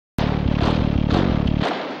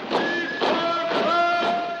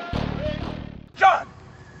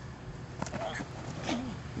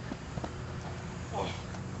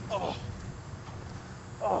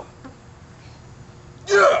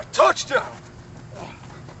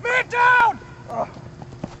Man down!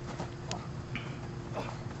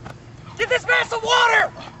 Get this man some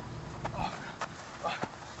water!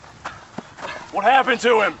 What happened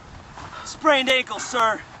to him? Sprained ankle,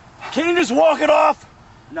 sir. Can you just walk it off?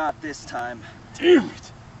 Not this time. Damn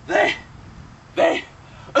it. They...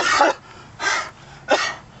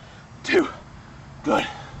 Too good.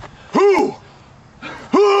 Who?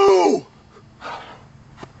 Who?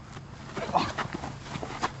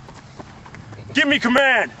 Give me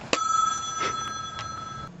command.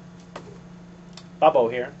 Bubbo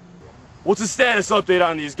here. What's the status update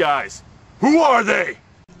on these guys? Who are they?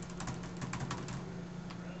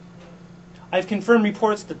 I've confirmed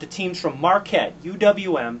reports that the teams from Marquette,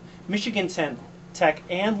 UWM, Michigan Tech,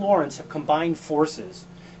 and Lawrence have combined forces.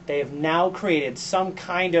 They have now created some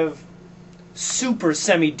kind of super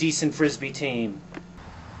semi-decent Frisbee team.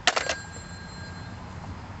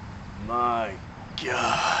 My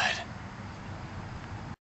God.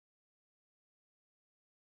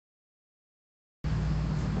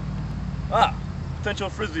 Ah, potential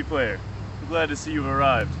Frisbee player. I'm glad to see you've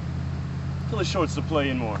arrived. Tell the shorts to play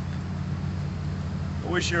in more. I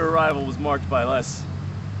wish your arrival was marked by less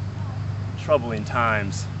troubling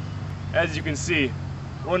times. As you can see,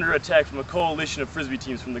 we're under attack from a coalition of Frisbee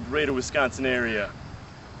teams from the greater Wisconsin area.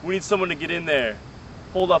 We need someone to get in there,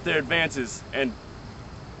 hold off their advances, and,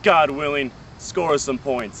 God willing, score us some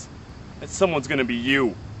points. And someone's gonna be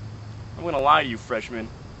you. I'm gonna lie to you, freshmen.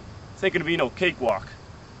 This ain't gonna be no cakewalk.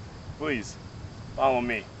 Please, follow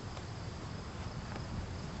me.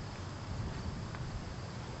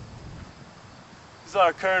 This is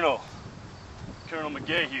our Colonel, Colonel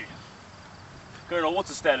McGahee. Colonel, what's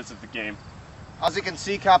the status of the game? As you can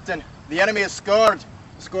see, Captain, the enemy has scored.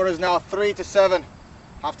 The score is now 3-7.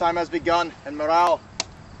 Halftime has begun and morale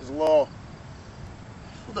is low.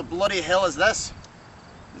 Who the bloody hell is this?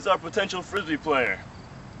 This is our potential Frisbee player.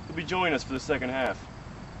 He'll be joining us for the second half.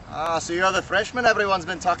 Ah, so you're the freshman everyone's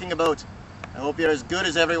been talking about. I hope you're as good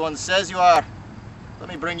as everyone says you are. Let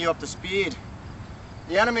me bring you up to speed.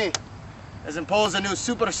 The enemy has imposed a new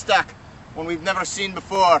super stack, one we've never seen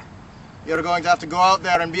before. You're going to have to go out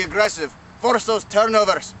there and be aggressive. Force those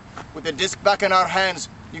turnovers. With the disc back in our hands,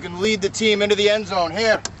 you can lead the team into the end zone.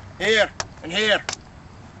 Here, here, and here.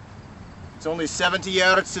 It's only 70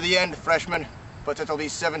 yards to the end, freshman, but it'll be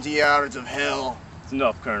 70 yards of hell. It's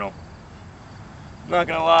enough, Colonel. I'm not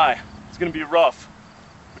gonna lie, it's gonna be rough,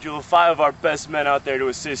 but you'll have 5 of our best men out there to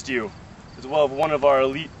assist you, as well as one of our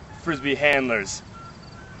elite Frisbee handlers.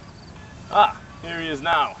 Ah, here he is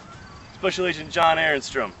now. Special Agent John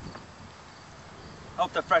Ehrenstrom.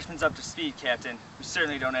 Hope the freshman's up to speed, Captain. We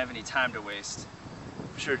certainly don't have any time to waste.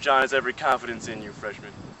 I'm sure John has every confidence in you,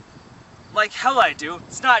 freshman. Like hell I do.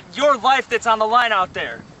 It's not your life that's on the line out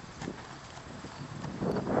there.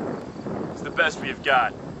 It's the best we have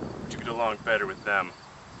got, but you get along better with them.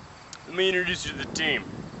 Let me introduce you to the team.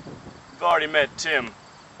 You've already met Tim,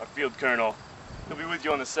 our field colonel. He'll be with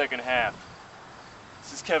you on the second half.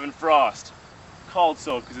 This is Kevin Frost. Called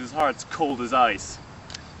so because his heart's cold as ice.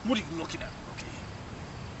 What are you looking at, rookie?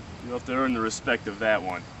 You'll have to earn the respect of that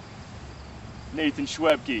one. Nathan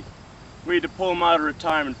Schwebke. We had to pull him out of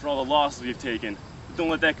retirement for all the losses we've taken, but don't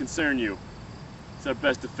let that concern you. He's our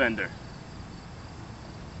best defender.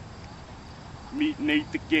 Meet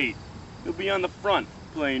Nate the Gate. He'll be on the front,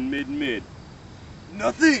 playing mid-mid.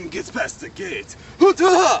 Nothing gets past the gate.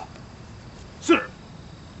 Hoota! Sir!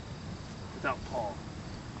 Without Paul,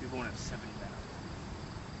 we won't have 70 men.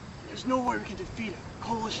 There's no way we can defeat a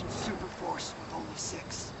coalition super force with only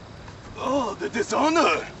 6. Oh, the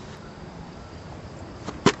dishonor!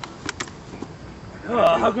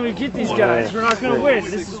 How can we get these guys? We're not going to win.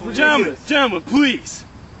 This is ridiculous. Gentlemen, please!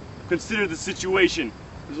 Consider the situation.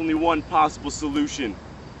 There's only one possible solution.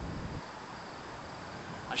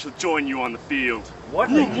 I shall join you on the field. What?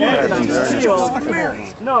 They can't on the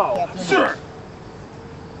field. No. Sir!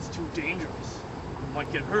 It's too dangerous. We might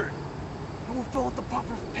get hurt. And we'll fill out the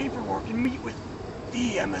proper paperwork and meet with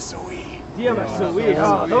the MSOE. The MSOE,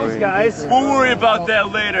 oh, those guys. We'll worry about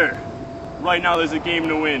that later. Right now there's a game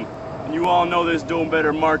to win. And you all know there's no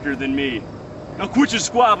better marker than me. Now quit your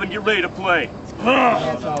squabbling and get ready to play.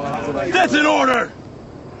 That's an order!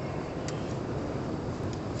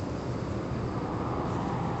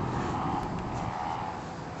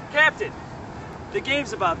 Captain, the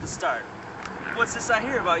game's about to start. What's this I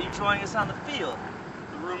hear about you joining us on the field?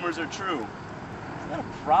 The rumors are true. Is that a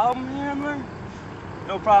problem, Hamler?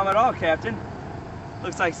 No problem at all, Captain.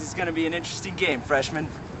 Looks like this is going to be an interesting game, freshman.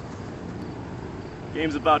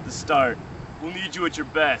 Game's about to start. We'll need you at your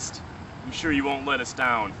best. I'm sure you won't let us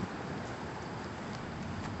down.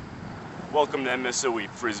 Welcome to MSOE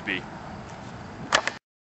Frisbee.